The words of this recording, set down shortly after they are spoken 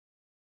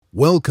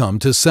Welcome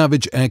to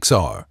Savage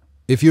XR.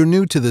 If you're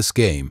new to this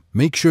game,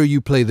 make sure you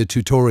play the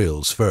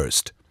tutorials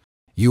first.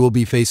 You will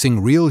be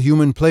facing real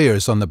human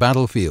players on the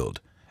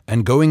battlefield,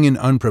 and going in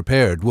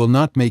unprepared will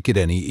not make it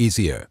any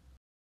easier.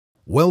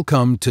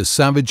 Welcome to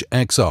Savage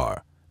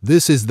XR.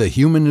 This is the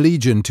Human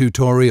Legion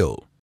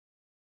tutorial.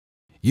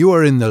 You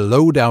are in the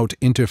loadout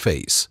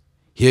interface.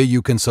 Here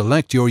you can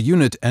select your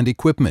unit and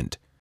equipment.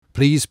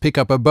 Please pick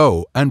up a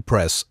bow and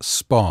press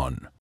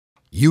spawn.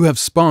 You have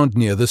spawned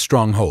near the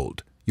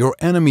stronghold. Your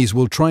enemies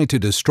will try to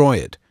destroy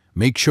it.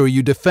 Make sure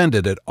you defend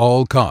it at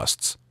all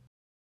costs.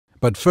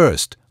 But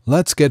first,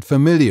 let's get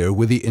familiar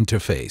with the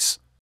interface.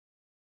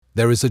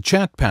 There is a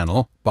chat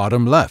panel,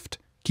 bottom left.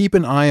 Keep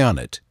an eye on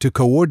it to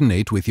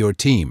coordinate with your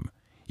team.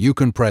 You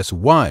can press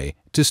Y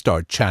to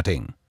start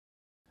chatting.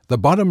 The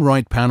bottom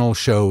right panel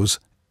shows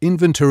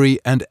inventory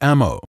and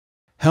ammo,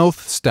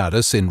 health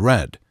status in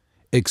red,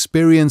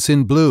 experience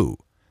in blue,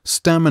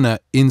 stamina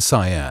in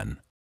cyan.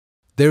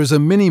 There's a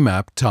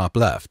mini-map top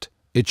left.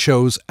 It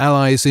shows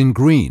allies in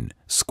green,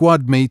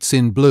 squad mates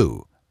in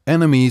blue,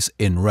 enemies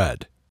in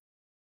red.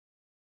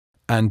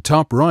 And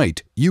top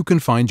right, you can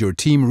find your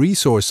team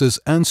resources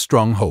and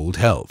stronghold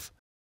health.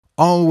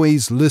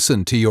 Always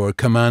listen to your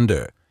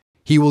commander.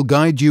 He will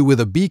guide you with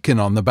a beacon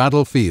on the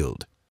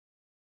battlefield.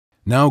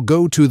 Now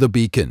go to the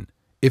beacon.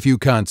 If you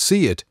can't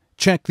see it,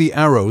 check the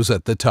arrows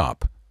at the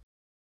top.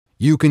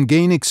 You can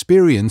gain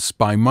experience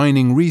by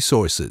mining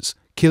resources,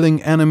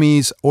 killing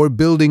enemies, or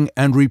building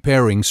and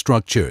repairing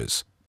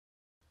structures.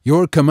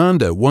 Your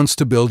commander wants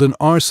to build an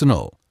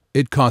arsenal.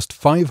 It cost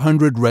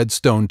 500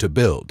 redstone to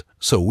build,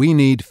 so we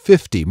need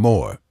 50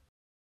 more.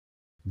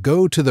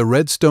 Go to the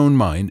redstone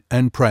mine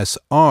and press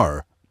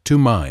R to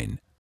mine.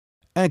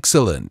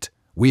 Excellent!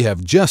 We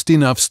have just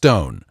enough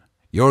stone.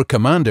 Your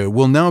commander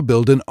will now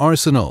build an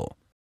arsenal.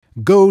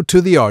 Go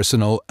to the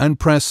arsenal and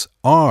press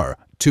R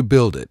to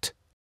build it.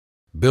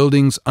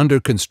 Buildings under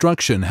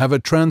construction have a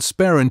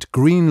transparent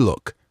green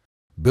look.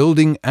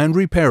 Building and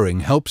repairing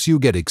helps you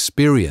get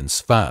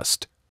experience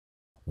fast.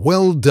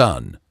 Well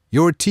done!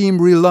 Your team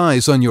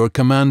relies on your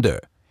commander.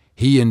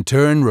 He in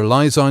turn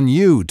relies on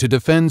you to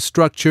defend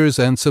structures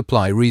and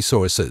supply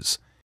resources.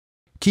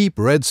 Keep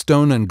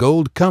redstone and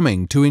gold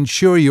coming to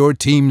ensure your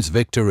team's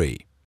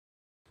victory.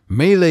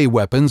 Melee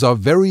weapons are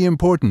very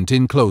important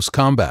in close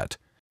combat.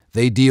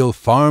 They deal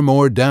far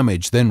more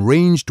damage than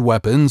ranged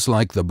weapons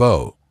like the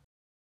bow.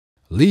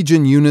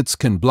 Legion units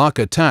can block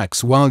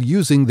attacks while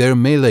using their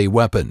melee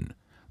weapon.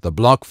 The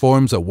block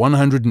forms a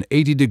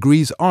 180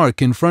 degrees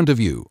arc in front of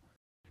you.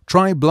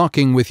 Try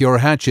blocking with your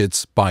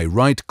hatchets by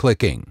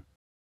right-clicking.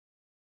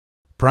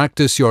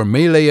 Practice your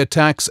melee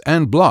attacks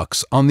and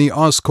blocks on the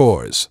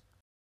Oscors.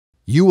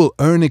 You will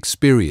earn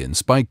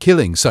experience by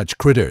killing such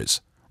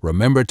critters.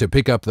 Remember to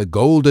pick up the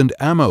gold and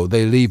ammo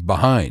they leave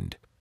behind.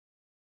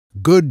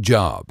 Good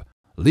job!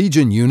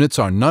 Legion units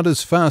are not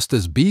as fast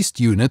as beast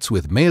units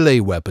with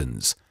melee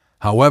weapons.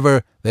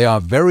 However, they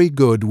are very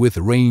good with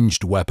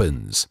ranged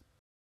weapons.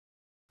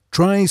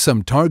 Try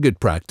some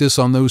target practice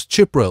on those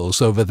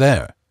chiprills over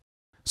there.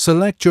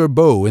 Select your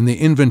bow in the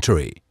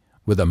inventory,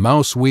 with a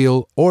mouse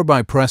wheel or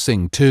by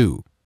pressing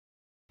 2.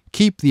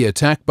 Keep the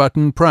attack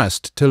button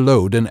pressed to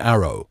load an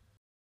arrow.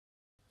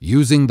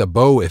 Using the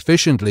bow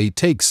efficiently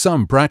takes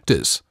some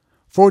practice.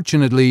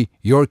 Fortunately,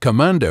 your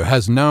commander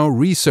has now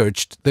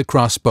researched the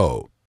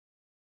crossbow.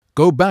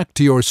 Go back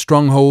to your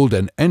stronghold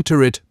and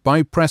enter it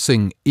by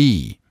pressing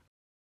E.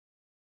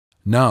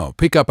 Now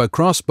pick up a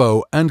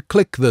crossbow and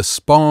click the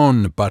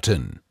Spawn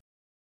button.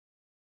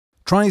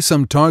 Try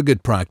some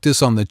target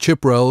practice on the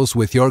chiprills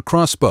with your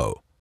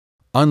crossbow.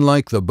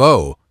 Unlike the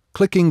bow,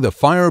 clicking the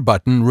fire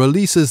button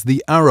releases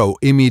the arrow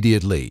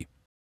immediately.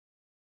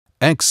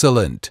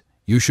 Excellent!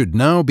 You should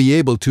now be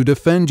able to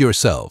defend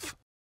yourself.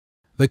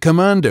 The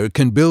commander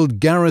can build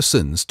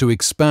garrisons to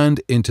expand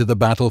into the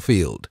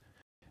battlefield.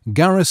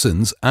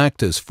 Garrisons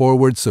act as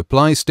forward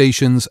supply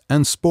stations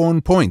and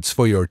spawn points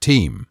for your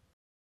team.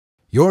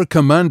 Your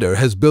commander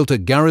has built a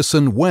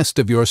garrison west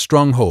of your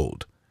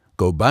stronghold.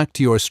 Go back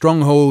to your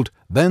stronghold,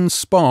 then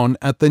spawn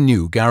at the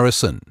new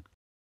garrison.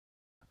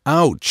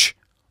 Ouch!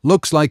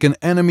 Looks like an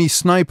enemy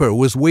sniper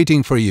was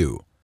waiting for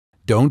you.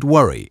 Don't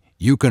worry,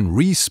 you can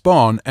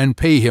respawn and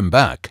pay him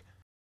back.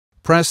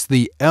 Press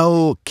the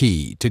L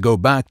key to go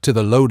back to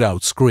the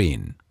loadout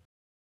screen.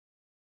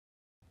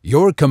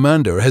 Your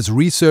commander has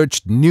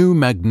researched new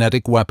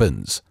magnetic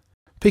weapons.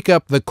 Pick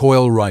up the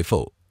coil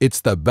rifle.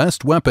 It's the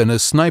best weapon a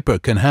sniper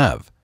can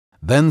have.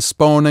 Then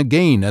spawn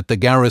again at the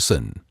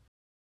garrison.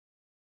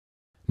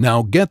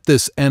 Now get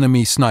this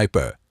enemy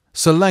sniper.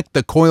 Select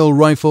the coil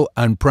rifle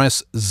and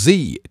press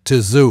Z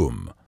to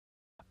zoom.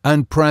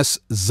 And press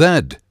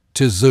Z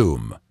to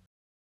zoom.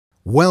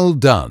 Well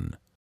done!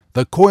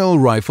 The coil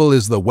rifle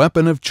is the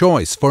weapon of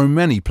choice for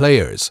many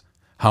players.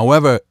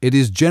 However, it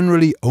is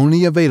generally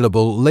only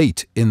available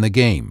late in the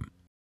game.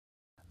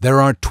 There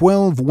are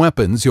 12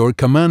 weapons your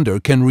commander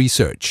can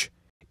research.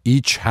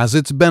 Each has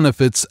its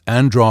benefits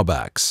and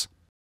drawbacks.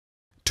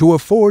 To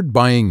afford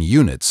buying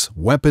units,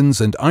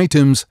 weapons, and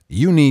items,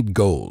 you need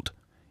gold.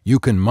 You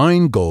can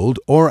mine gold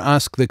or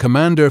ask the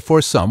commander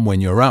for some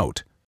when you're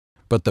out.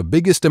 But the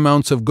biggest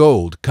amounts of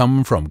gold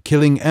come from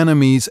killing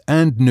enemies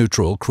and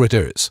neutral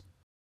critters.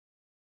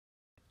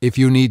 If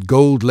you need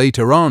gold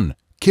later on,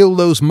 kill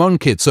those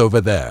munkits over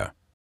there.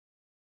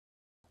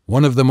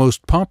 One of the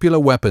most popular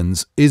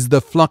weapons is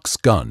the flux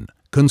gun,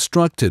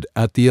 constructed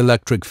at the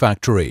electric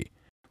factory.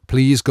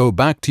 Please go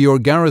back to your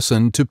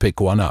garrison to pick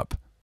one up.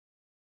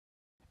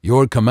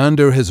 Your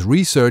commander has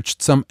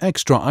researched some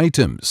extra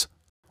items.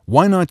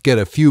 Why not get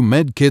a few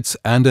medkits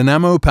and an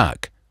ammo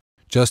pack?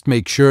 Just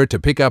make sure to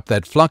pick up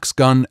that flux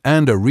gun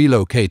and a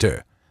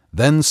relocator,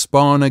 then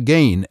spawn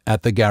again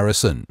at the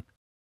garrison.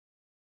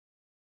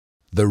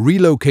 The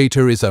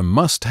relocator is a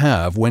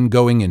must-have when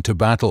going into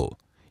battle.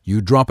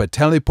 You drop a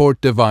teleport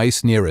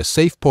device near a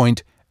safe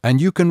point and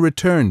you can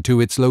return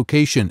to its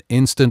location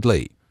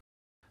instantly.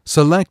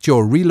 Select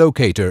your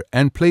relocator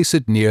and place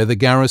it near the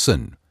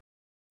garrison.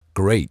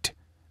 Great.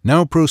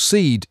 Now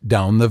proceed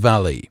down the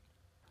valley.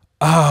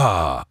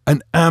 Ah,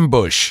 an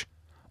ambush!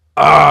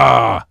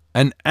 Ah,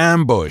 an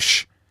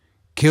ambush!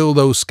 Kill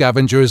those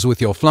scavengers with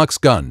your flux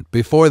gun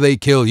before they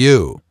kill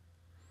you.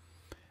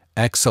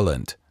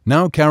 Excellent.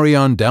 Now carry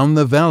on down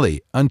the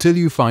valley until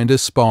you find a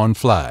spawn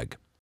flag.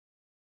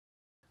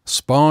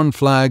 Spawn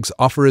flags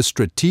offer a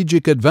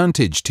strategic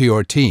advantage to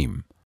your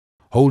team.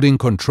 Holding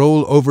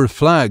control over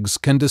flags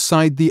can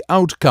decide the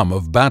outcome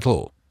of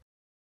battle.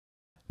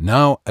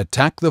 Now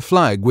attack the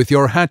flag with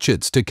your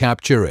hatchets to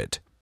capture it.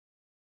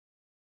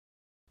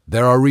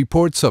 There are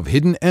reports of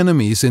hidden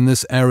enemies in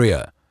this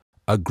area.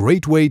 A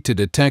great way to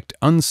detect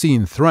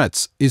unseen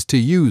threats is to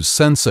use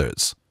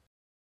sensors.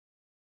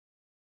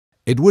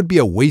 It would be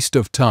a waste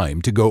of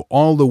time to go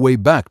all the way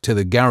back to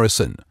the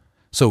garrison,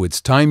 so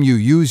it's time you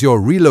use your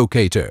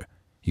relocator.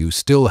 You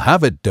still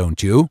have it,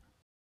 don't you?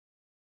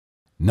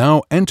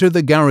 Now enter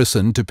the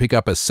garrison to pick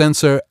up a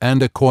sensor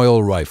and a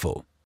coil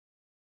rifle.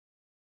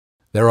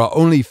 There are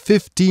only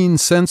 15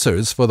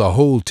 sensors for the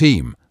whole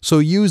team, so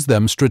use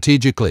them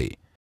strategically.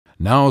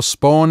 Now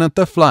spawn at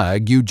the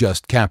flag you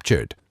just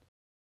captured.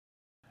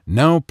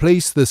 Now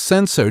place the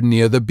sensor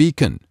near the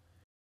beacon.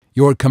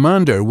 Your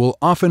commander will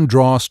often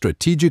draw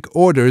strategic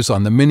orders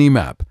on the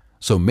minimap,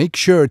 so make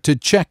sure to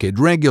check it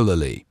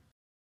regularly.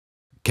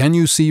 Can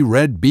you see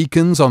red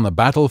beacons on the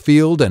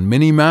battlefield and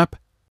minimap?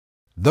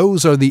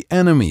 Those are the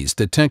enemies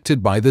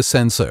detected by the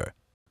sensor.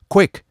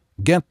 Quick,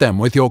 get them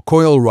with your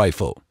coil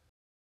rifle.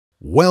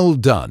 Well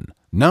done!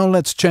 Now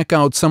let's check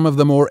out some of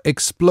the more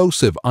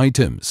explosive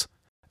items.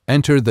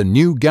 Enter the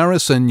new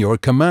garrison your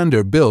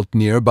commander built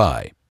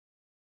nearby.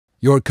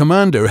 Your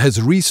commander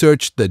has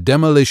researched the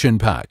demolition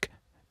pack.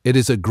 It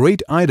is a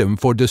great item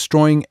for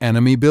destroying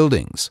enemy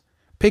buildings.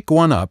 Pick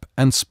one up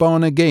and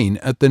spawn again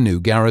at the new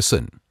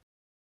garrison.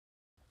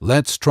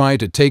 Let's try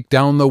to take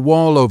down the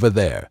wall over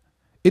there.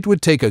 It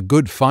would take a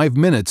good 5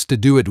 minutes to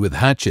do it with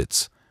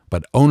hatchets,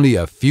 but only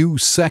a few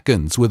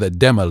seconds with a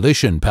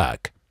demolition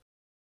pack.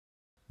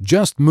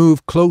 Just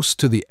move close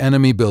to the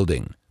enemy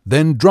building,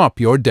 then drop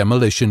your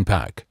demolition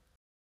pack.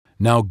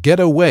 Now get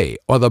away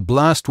or the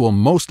blast will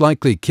most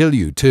likely kill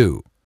you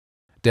too.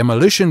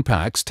 Demolition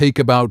packs take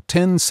about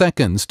 10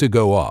 seconds to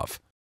go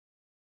off.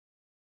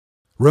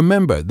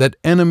 Remember that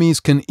enemies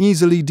can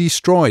easily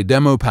destroy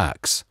demo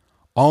packs.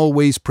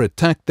 Always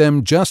protect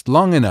them just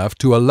long enough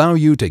to allow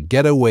you to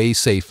get away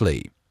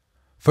safely.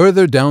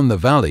 Further down the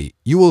valley,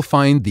 you will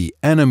find the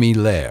enemy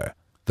lair.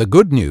 The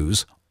good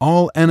news,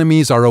 all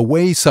enemies are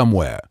away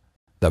somewhere.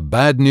 The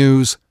bad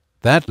news,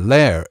 that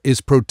lair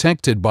is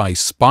protected by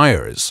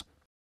spires.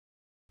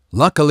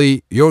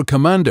 Luckily, your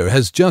commander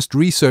has just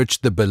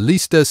researched the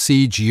Ballista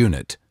Siege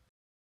Unit.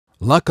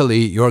 Go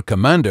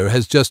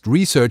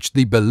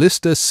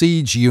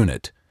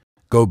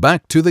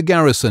back to the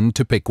garrison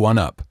to pick one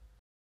up.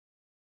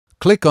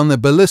 Click on the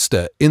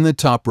ballista in the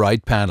top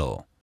right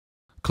panel.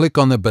 Click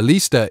on the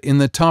ballista in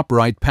the top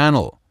right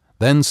panel,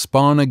 then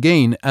spawn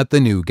again at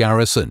the new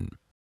garrison.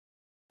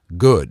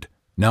 Good.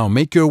 Now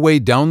make your way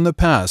down the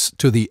pass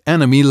to the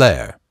enemy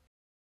lair.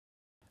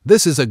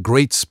 This is a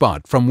great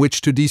spot from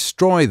which to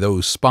destroy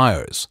those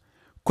spires.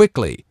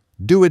 Quickly,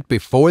 do it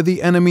before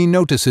the enemy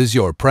notices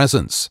your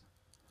presence.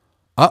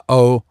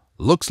 Uh-oh,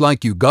 looks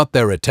like you got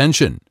their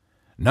attention.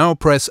 Now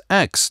press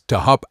X to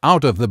hop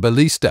out of the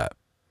ballista.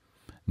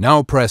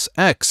 Now press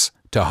X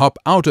to hop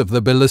out of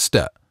the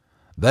ballista.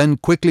 Then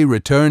quickly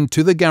return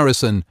to the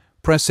garrison,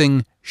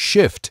 pressing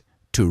Shift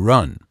to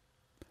run.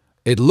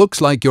 It looks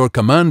like your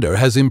commander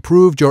has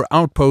improved your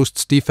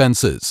outpost's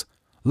defenses.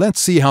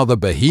 Let's see how the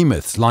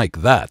behemoths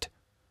like that.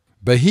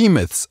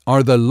 Behemoths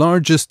are the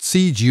largest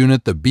siege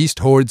unit the beast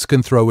hordes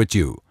can throw at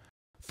you.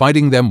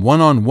 Fighting them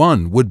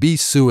one-on-one would be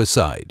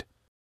suicide.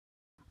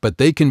 But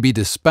they can be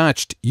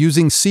dispatched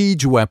using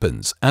siege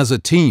weapons as a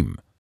team.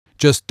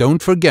 Just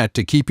don't forget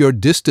to keep your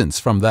distance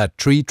from that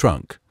tree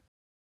trunk.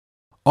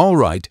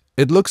 Alright,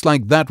 it looks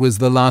like that was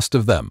the last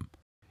of them.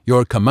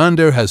 Your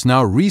commander has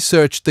now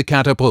researched the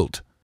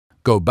catapult.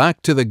 Go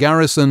back to the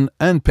garrison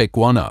and pick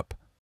one up.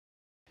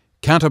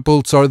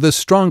 Catapults are the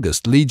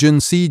strongest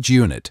Legion siege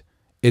unit.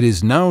 It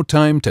is now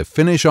time to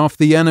finish off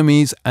the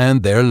enemies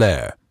and their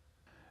lair.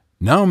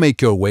 Now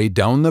make your way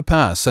down the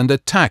pass and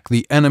attack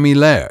the enemy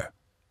lair.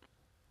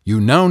 You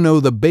now know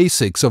the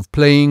basics of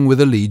playing with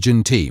a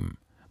Legion team,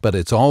 but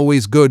it's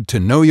always good to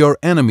know your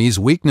enemy's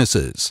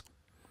weaknesses.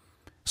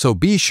 So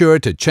be sure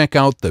to check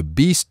out the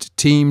Beast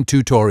Team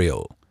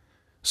tutorial.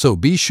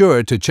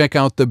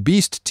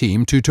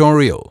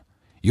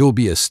 You'll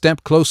be a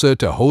step closer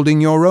to holding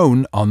your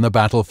own on the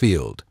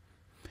battlefield.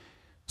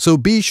 So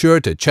be sure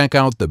to check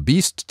out the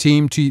Beast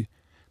Team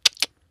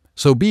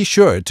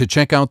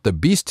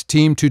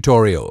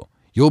tutorial.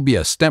 You'll be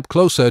a step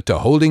closer to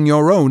holding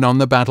your own on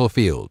the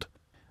battlefield.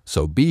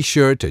 So be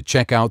sure to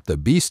check out the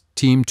Beast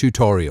Team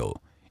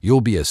tutorial.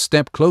 You'll be a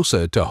step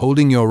closer to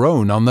holding your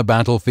own on the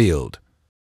battlefield.